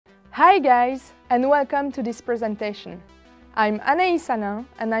Hi guys, and welcome to this presentation. I'm Anaïs Halin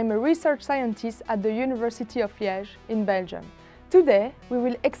and I'm a research scientist at the University of Liège in Belgium. Today we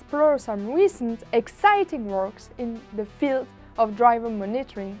will explore some recent exciting works in the field of driver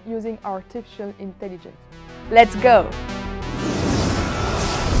monitoring using artificial intelligence. Let's go!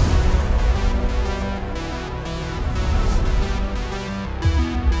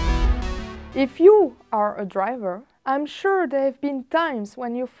 If you are a driver, I'm sure there have been times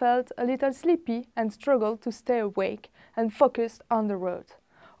when you felt a little sleepy and struggled to stay awake and focused on the road.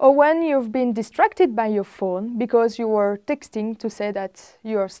 Or when you've been distracted by your phone because you were texting to say that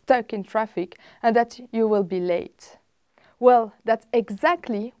you are stuck in traffic and that you will be late. Well, that's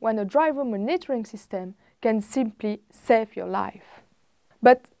exactly when a driver monitoring system can simply save your life.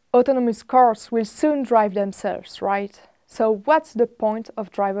 But autonomous cars will soon drive themselves, right? So what's the point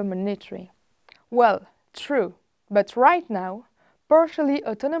of driver monitoring? Well, true, but right now, partially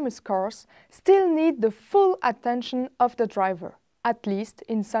autonomous cars still need the full attention of the driver, at least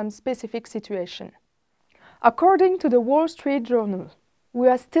in some specific situation. According to the Wall Street Journal, we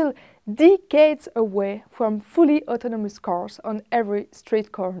are still decades away from fully autonomous cars on every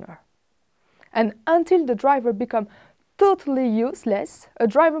street corner. And until the driver becomes totally useless, a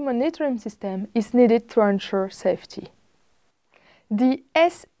driver monitoring system is needed to ensure safety. The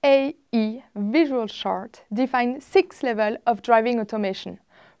SAE visual chart defines 6 levels of driving automation,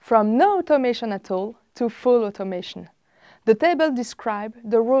 from no automation at all to full automation. The table describes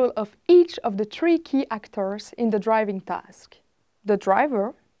the role of each of the 3 key actors in the driving task: the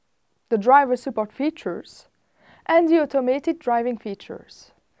driver support features, and the automated driving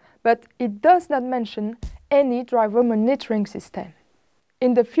features. But it does not mention any driver monitoring system.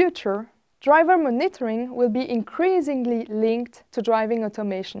 In the future, driver monitoring will be increasingly linked to driving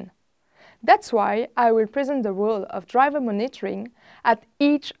automation. That's why I will present the role of driver monitoring at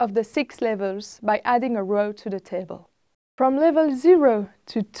each of the 6 levels by adding a row to the table. From level 0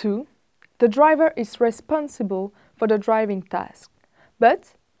 to 2, the driver is responsible for the driving task,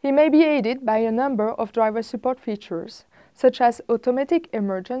 but he may be aided by a number of driver support features, such as automatic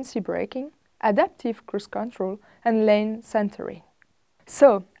emergency braking, adaptive cruise control, and lane centering.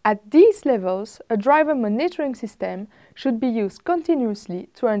 So, at these levels, a driver monitoring system should be used continuously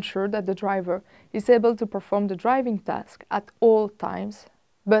to ensure that the driver is able to perform the driving task at all times,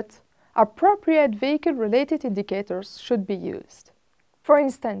 but appropriate vehicle-related indicators should be used. For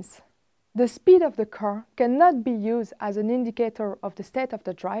instance, the speed of the car cannot be used as an indicator of the state of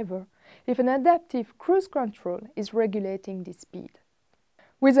the driver if an adaptive cruise control is regulating the speed.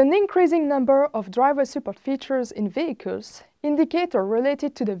 With an increasing number of driver support features in vehicles, indicators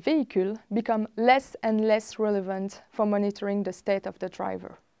related to the vehicle become less and less relevant for monitoring the state of the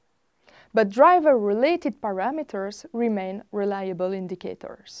driver. But driver-related parameters remain reliable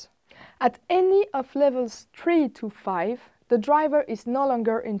indicators. At any of levels 3 to 5, the driver is no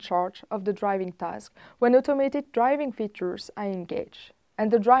longer in charge of the driving task when automated driving features are engaged, and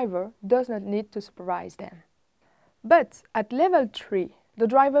the driver does not need to supervise them. But at level 3, the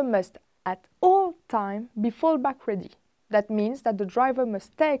driver must at all times be fallback ready. That means that the driver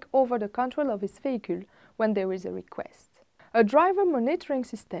must take over the control of his vehicle when there is a request. A driver monitoring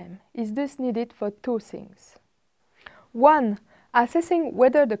system is thus needed for 2 things. 1. Assessing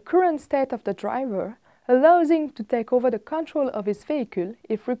whether the current state of the driver allows him to take over the control of his vehicle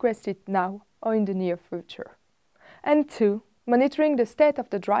if requested now or in the near future. And 2. Monitoring the state of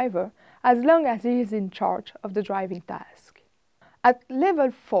the driver as long as he is in charge of the driving task. At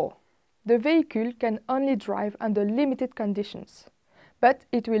level 4, the vehicle can only drive under limited conditions, but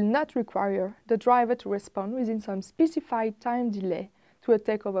it will not require the driver to respond within some specified time delay to a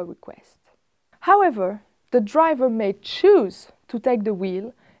takeover request. However, the driver may choose to take the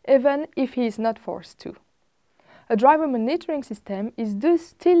wheel even if he is not forced to. A driver monitoring system is thus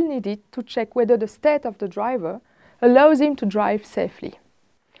still needed to check whether the state of the driver allows him to drive safely.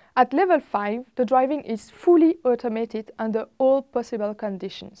 At level 5, the driving is fully automated under all possible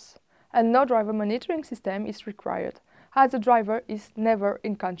conditions, and no driver monitoring system is required, as the driver is never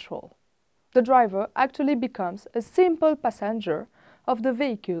in control. The driver actually becomes a simple passenger of the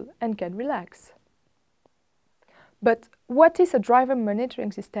vehicle and can relax. But what is a driver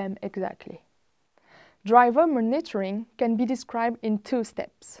monitoring system exactly? Driver monitoring can be described in 2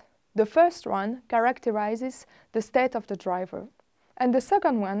 steps. The first one characterizes the state of the driver, and the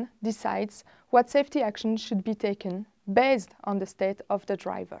second one decides what safety actions should be taken based on the state of the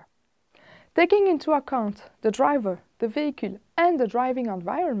driver. Taking into account the driver, the vehicle, and the driving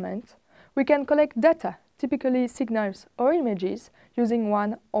environment, we can collect data, typically signals or images, using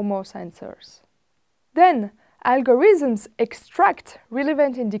 1 or more sensors. Then, Algorithms extract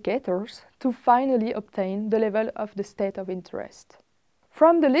relevant indicators to finally obtain the level of the state of interest.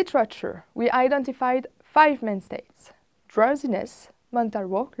 From the literature, we identified 5 main states: drowsiness, mental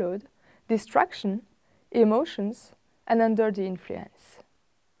workload, distraction, emotions, and under the influence.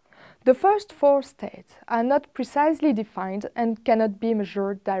 The first 4 states are not precisely defined and cannot be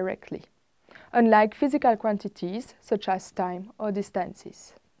measured directly, unlike physical quantities such as time or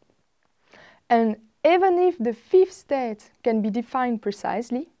distances. And even if the 5th state can be defined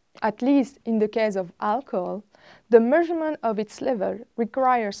precisely, at least in the case of alcohol, the measurement of its level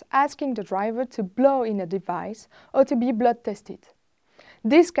requires asking the driver to blow in a device or to be blood tested.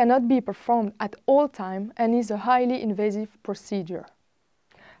 This cannot be performed at all times and is a highly invasive procedure.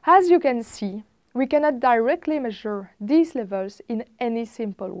 As you can see, we cannot directly measure these levels in any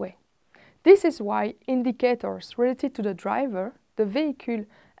simple way. This is why indicators related to the driver, the vehicle,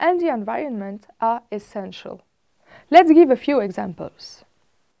 and the environment are essential. Let's give a few examples.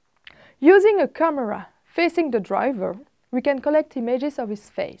 Using a camera facing the driver, we can collect images of his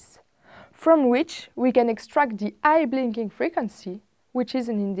face, from which we can extract the eye blinking frequency, which is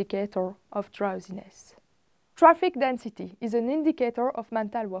an indicator of drowsiness. Traffic density is an indicator of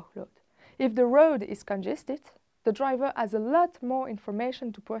mental workload. If the road is congested, the driver has a lot more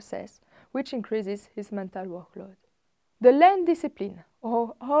information to process, which increases his mental workload. The lane discipline,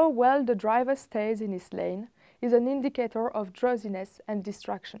 or how well the driver stays in his lane, is an indicator of drowsiness and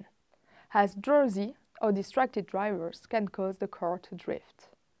distraction, as drowsy or distracted drivers can cause the car to drift.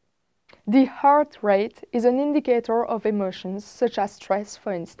 The heart rate is an indicator of emotions such as stress,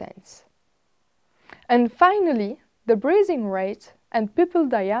 for instance. And finally, the breathing rate and pupil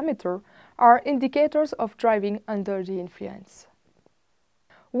diameter are indicators of driving under the influence.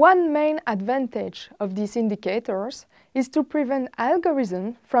 One main advantage of these indicators is to prevent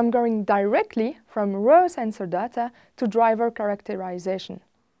algorithms from going directly from raw sensor data to driver characterization,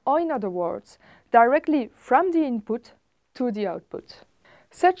 or in other words, directly from the input to the output.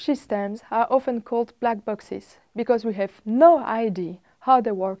 Such systems are often called black boxes because we have no idea how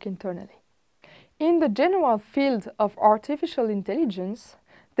they work internally. In the general field of artificial intelligence,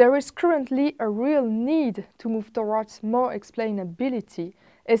 there is currently a real need to move towards more explainability,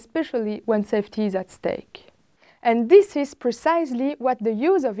 especially when safety is at stake. And this is precisely what the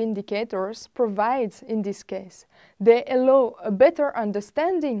use of indicators provides in this case. They allow a better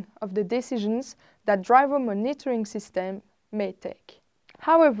understanding of the decisions that driver monitoring systems may take.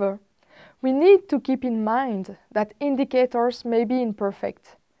 However, we need to keep in mind that indicators may be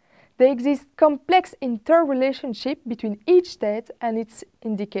imperfect. There exist complex interrelationship between each state and its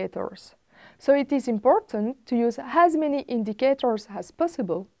indicators. So it is important to use as many indicators as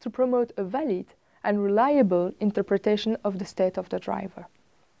possible to promote a valid and reliable interpretation of the state of the driver.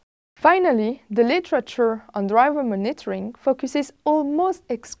 Finally, the literature on driver monitoring focuses almost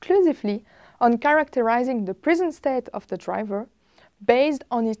exclusively on characterizing the present state of the driver based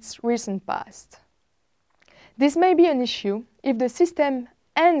on its recent past. This may be an issue if the system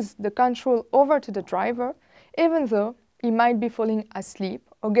hands the control over to the driver, even though he might be falling asleep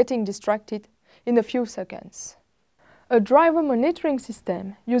or getting distracted in a few seconds. A driver monitoring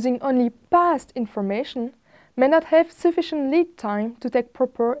system using only past information may not have sufficient lead time to take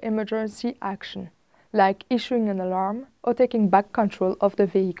proper emergency action, like issuing an alarm or taking back control of the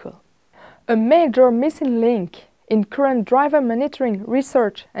vehicle. A major missing link in current driver monitoring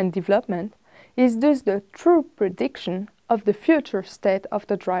research and development is thus the true prediction of the future state of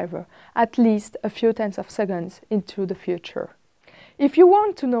the driver, at least a few tenths of seconds into the future. If you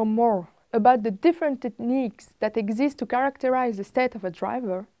want to know more about the different techniques that exist to characterize the state of a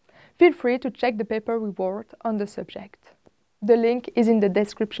driver, feel free to check the paper we wrote on the subject. The link is in the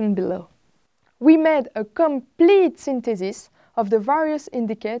description below. We made a complete synthesis of the various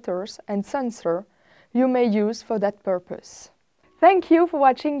indicators and sensors you may use for that purpose. Thank you for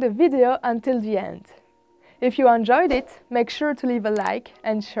watching the video until the end. If you enjoyed it, make sure to leave a like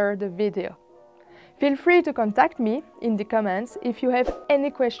and share the video. Feel free to contact me in the comments if you have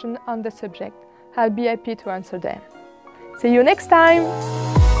any question on the subject. I'll be happy to answer them. See you next time!